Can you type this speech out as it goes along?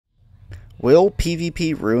Will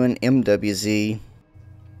PvP ruin MWZ?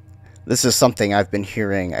 This is something I've been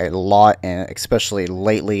hearing a lot, and especially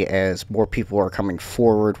lately as more people are coming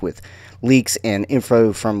forward with leaks and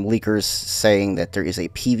info from leakers saying that there is a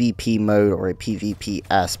PvP mode or a PvP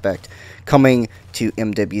aspect coming to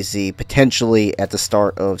MWZ potentially at the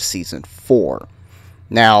start of Season 4.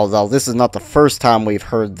 Now, though this is not the first time we've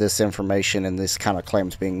heard this information and this kind of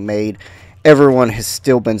claims being made, everyone has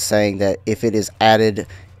still been saying that if it is added,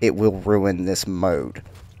 it will ruin this mode.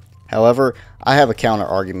 However, I have a counter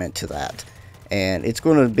argument to that, and it's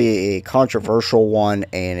going to be a controversial one,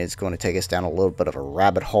 and it's going to take us down a little bit of a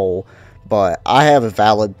rabbit hole, but I have a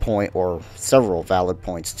valid point, or several valid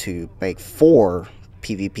points to make for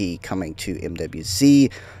PvP coming to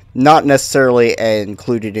MWZ, not necessarily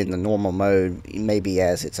included in the normal mode, maybe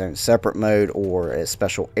as its own separate mode or a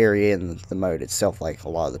special area in the mode itself, like a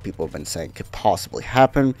lot of the people have been saying could possibly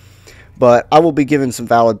happen. But I will be giving some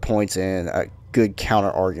valid points and a good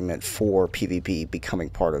counter argument for PvP becoming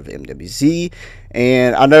part of MWZ.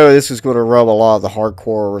 And I know this is going to rub a lot of the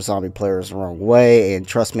hardcore zombie players the wrong way. And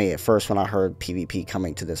trust me, at first when I heard PvP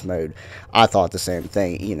coming to this mode, I thought the same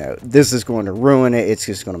thing. You know, this is going to ruin it. It's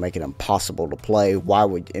just going to make it impossible to play. Why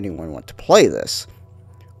would anyone want to play this?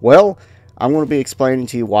 Well, I'm going to be explaining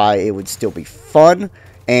to you why it would still be fun,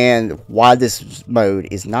 and why this mode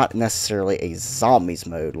is not necessarily a zombies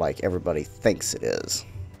mode like everybody thinks it is.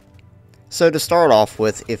 So to start off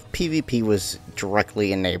with, if PvP was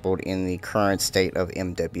directly enabled in the current state of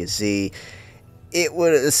MWZ, it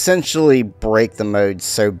would essentially break the mode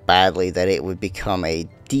so badly that it would become a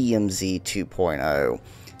DMZ 2.0.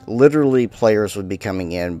 Literally, players would be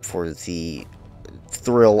coming in for the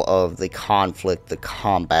thrill of the conflict, the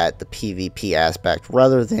combat, the PvP aspect,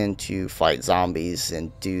 rather than to fight zombies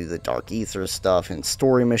and do the Dark Ether stuff and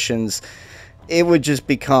story missions. It would just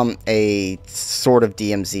become a sort of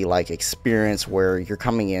DMZ-like experience where you're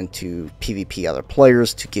coming in to PvP other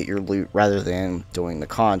players to get your loot rather than doing the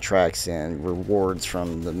contracts and rewards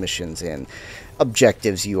from the missions and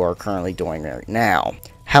objectives you are currently doing right now.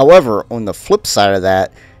 However, on the flip side of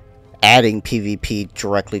that, adding PvP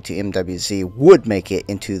directly to MWZ would make it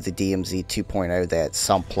into the DMZ 2.0 that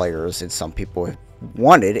some players and some people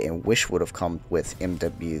wanted and wish would have come with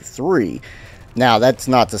MW3. Now, that's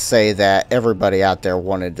not to say that everybody out there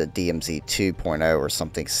wanted the DMZ 2.0 or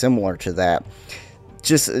something similar to that.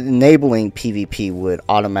 Just enabling PvP would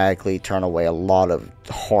automatically turn away a lot of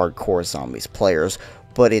hardcore zombies players,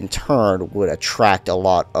 but in turn would attract a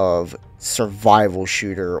lot of survival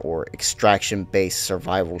shooter or extraction based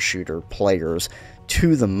survival shooter players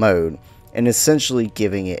to the mode, and essentially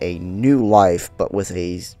giving it a new life but with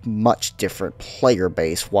a much different player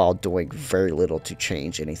base while doing very little to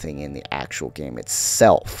change anything in the actual game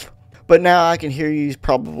itself. But now I can hear you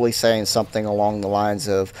probably saying something along the lines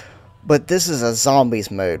of, but this is a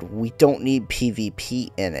zombies mode, we don't need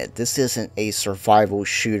PvP in it, this isn't a survival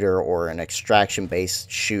shooter or an extraction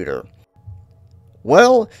based shooter.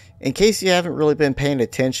 Well, in case you haven't really been paying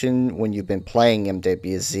attention when you've been playing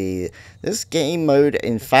MWZ, this game mode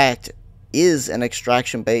in fact is an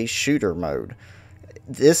extraction based shooter mode.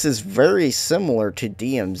 This is very similar to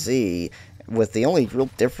DMZ, with the only real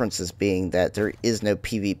differences being that there is no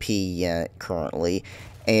PvP yet currently,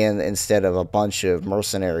 and instead of a bunch of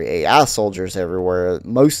mercenary AI soldiers everywhere,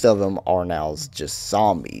 most of them are now just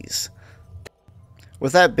zombies.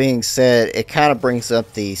 With that being said, it kind of brings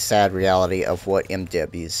up the sad reality of what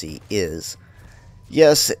MWZ is.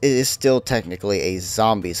 Yes, it is still technically a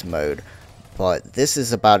zombies mode, but this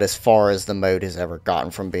is about as far as the mode has ever gotten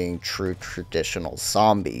from being true traditional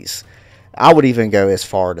zombies. I would even go as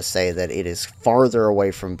far to say that it is farther away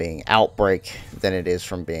from being Outbreak than it is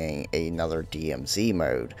from being another DMZ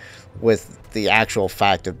mode, with the actual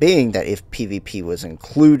fact of being that if PvP was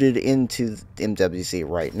included into MWZ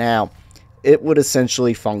right now, it would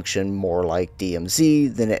essentially function more like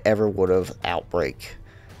DMZ than it ever would have Outbreak.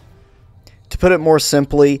 To put it more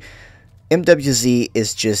simply, MWZ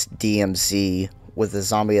is just DMZ with a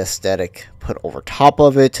zombie aesthetic put over top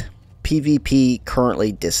of it, PvP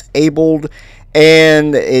currently disabled,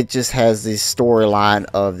 and it just has the storyline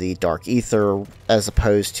of the Dark Ether as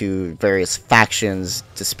opposed to various factions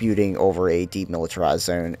disputing over a demilitarized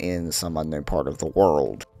zone in some unknown part of the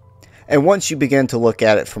world. And once you begin to look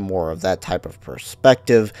at it from more of that type of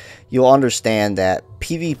perspective, you'll understand that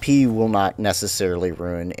PvP will not necessarily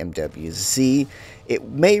ruin MWZ. It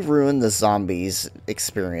may ruin the zombies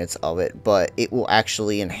experience of it, but it will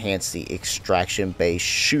actually enhance the extraction-based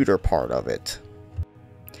shooter part of it.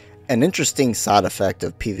 An interesting side effect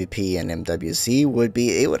of PvP and MWZ would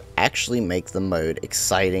be it would actually make the mode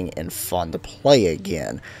exciting and fun to play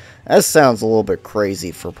again. That sounds a little bit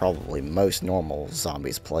crazy for probably most normal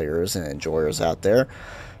zombies players and enjoyers out there.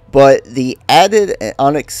 But the added and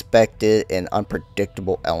unexpected and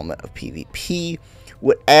unpredictable element of PvP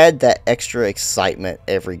would add that extra excitement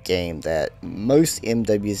every game that most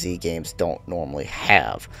MWZ games don't normally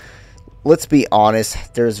have. Let's be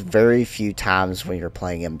honest, there's very few times when you're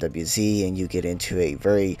playing MWZ and you get into a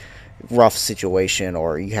very rough situation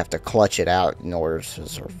or you have to clutch it out in order to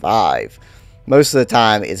survive. Most of the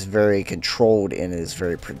time it's very controlled and is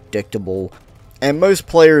very predictable, and most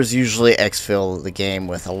players usually exfil the game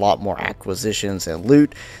with a lot more acquisitions and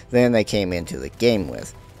loot than they came into the game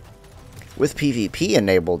with. With PvP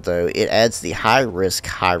enabled though, it adds the high risk,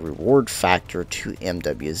 high reward factor to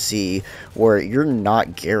MWZ, where you're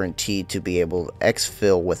not guaranteed to be able to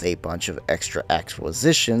exfil with a bunch of extra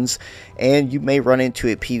acquisitions, and you may run into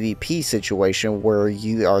a PvP situation where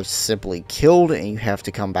you are simply killed and you have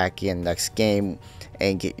to come back in next game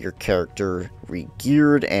and get your character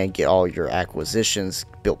re-geared and get all your acquisitions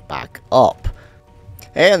built back up.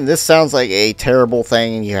 And this sounds like a terrible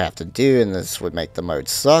thing you have to do, and this would make the mode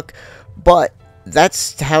suck. But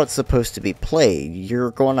that's how it's supposed to be played.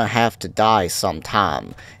 You're going to have to die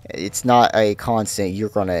sometime. It's not a constant, you're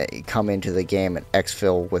going to come into the game and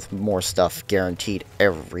exfil with more stuff guaranteed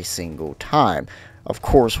every single time. Of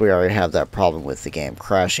course, we already have that problem with the game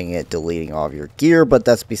crashing it, deleting all of your gear, but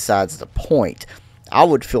that's besides the point. I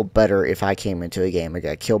would feel better if I came into a game and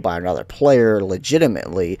got killed by another player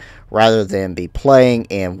legitimately, rather than be playing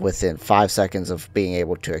and within 5 seconds of being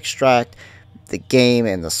able to extract, the game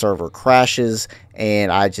and the server crashes and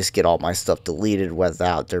I just get all my stuff deleted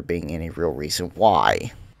without there being any real reason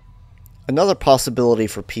why. Another possibility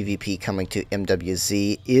for PvP coming to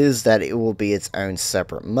MWZ is that it will be its own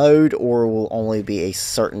separate mode, or will only be a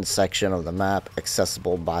certain section of the map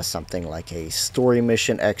accessible by something like a story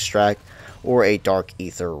mission extract or a Dark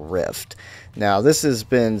Ether Rift. Now this has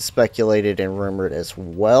been speculated and rumored as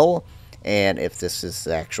well, and if this is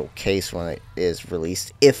the actual case when it is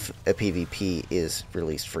released, if a PvP is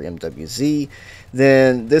released for MWZ,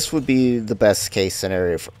 then this would be the best case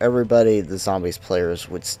scenario for everybody. The zombies players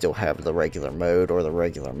would still have the regular mode or the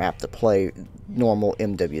regular map to play normal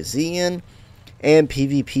MWZ in, and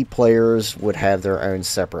PvP players would have their own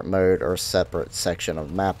separate mode or separate section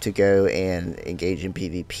of map to go and engage in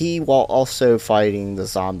PvP, while also fighting the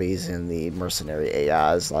zombies and the mercenary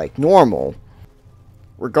AIs like normal.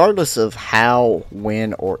 Regardless of how,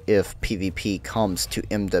 when, or if PvP comes to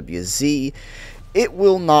MWZ, it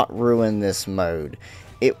will not ruin this mode.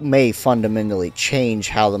 It may fundamentally change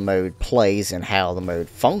how the mode plays and how the mode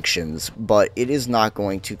functions, but it is not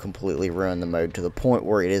going to completely ruin the mode to the point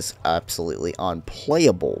where it is absolutely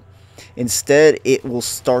unplayable. Instead, it will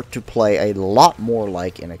start to play a lot more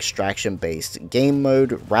like an extraction-based game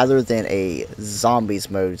mode rather than a zombies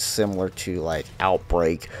mode similar to like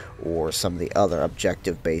Outbreak or some of the other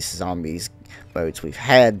objective-based zombies modes we've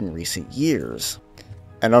had in recent years.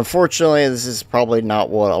 And unfortunately, this is probably not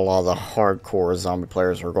what a lot of the hardcore zombie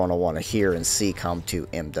players are going to want to hear and see come to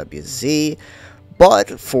MWZ,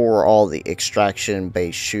 but for all the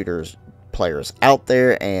extraction-based shooters players out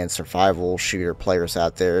there and survival shooter players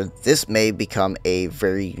out there, this may become a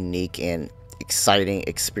very unique and exciting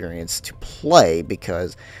experience to play,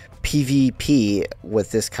 because PvP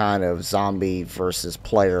with this kind of zombie versus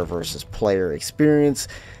player experience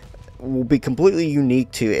will be completely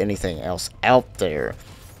unique to anything else out there.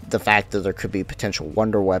 The fact that there could be potential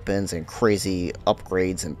wonder weapons and crazy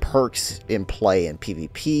upgrades and perks in play in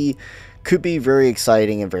PvP could be very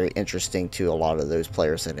exciting and very interesting to a lot of those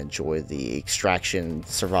players that enjoy the extraction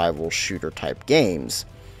survival shooter type games.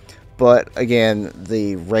 But again,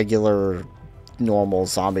 the regular normal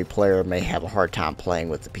zombie player may have a hard time playing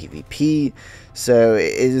with the PvP, so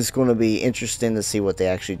it is going to be interesting to see what they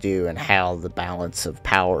actually do and how the balance of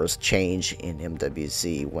powers change in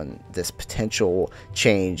MWZ when this potential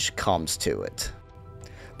change comes to it.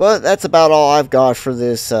 But that's about all I've got for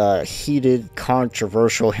this heated,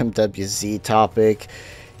 controversial MWZ topic.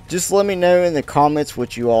 Just let me know in the comments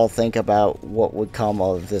what you all think about what would come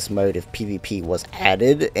of this mode if PvP was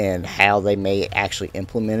added, and how they may actually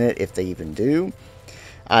implement it if they even do.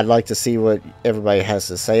 I'd like to see what everybody has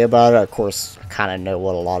to say about it. Of course, I kind of know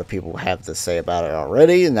what a lot of people have to say about it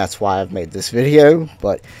already, and that's why I've made this video.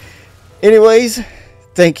 But anyways,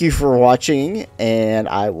 thank you for watching, and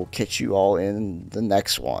I will catch you all in the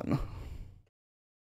next one.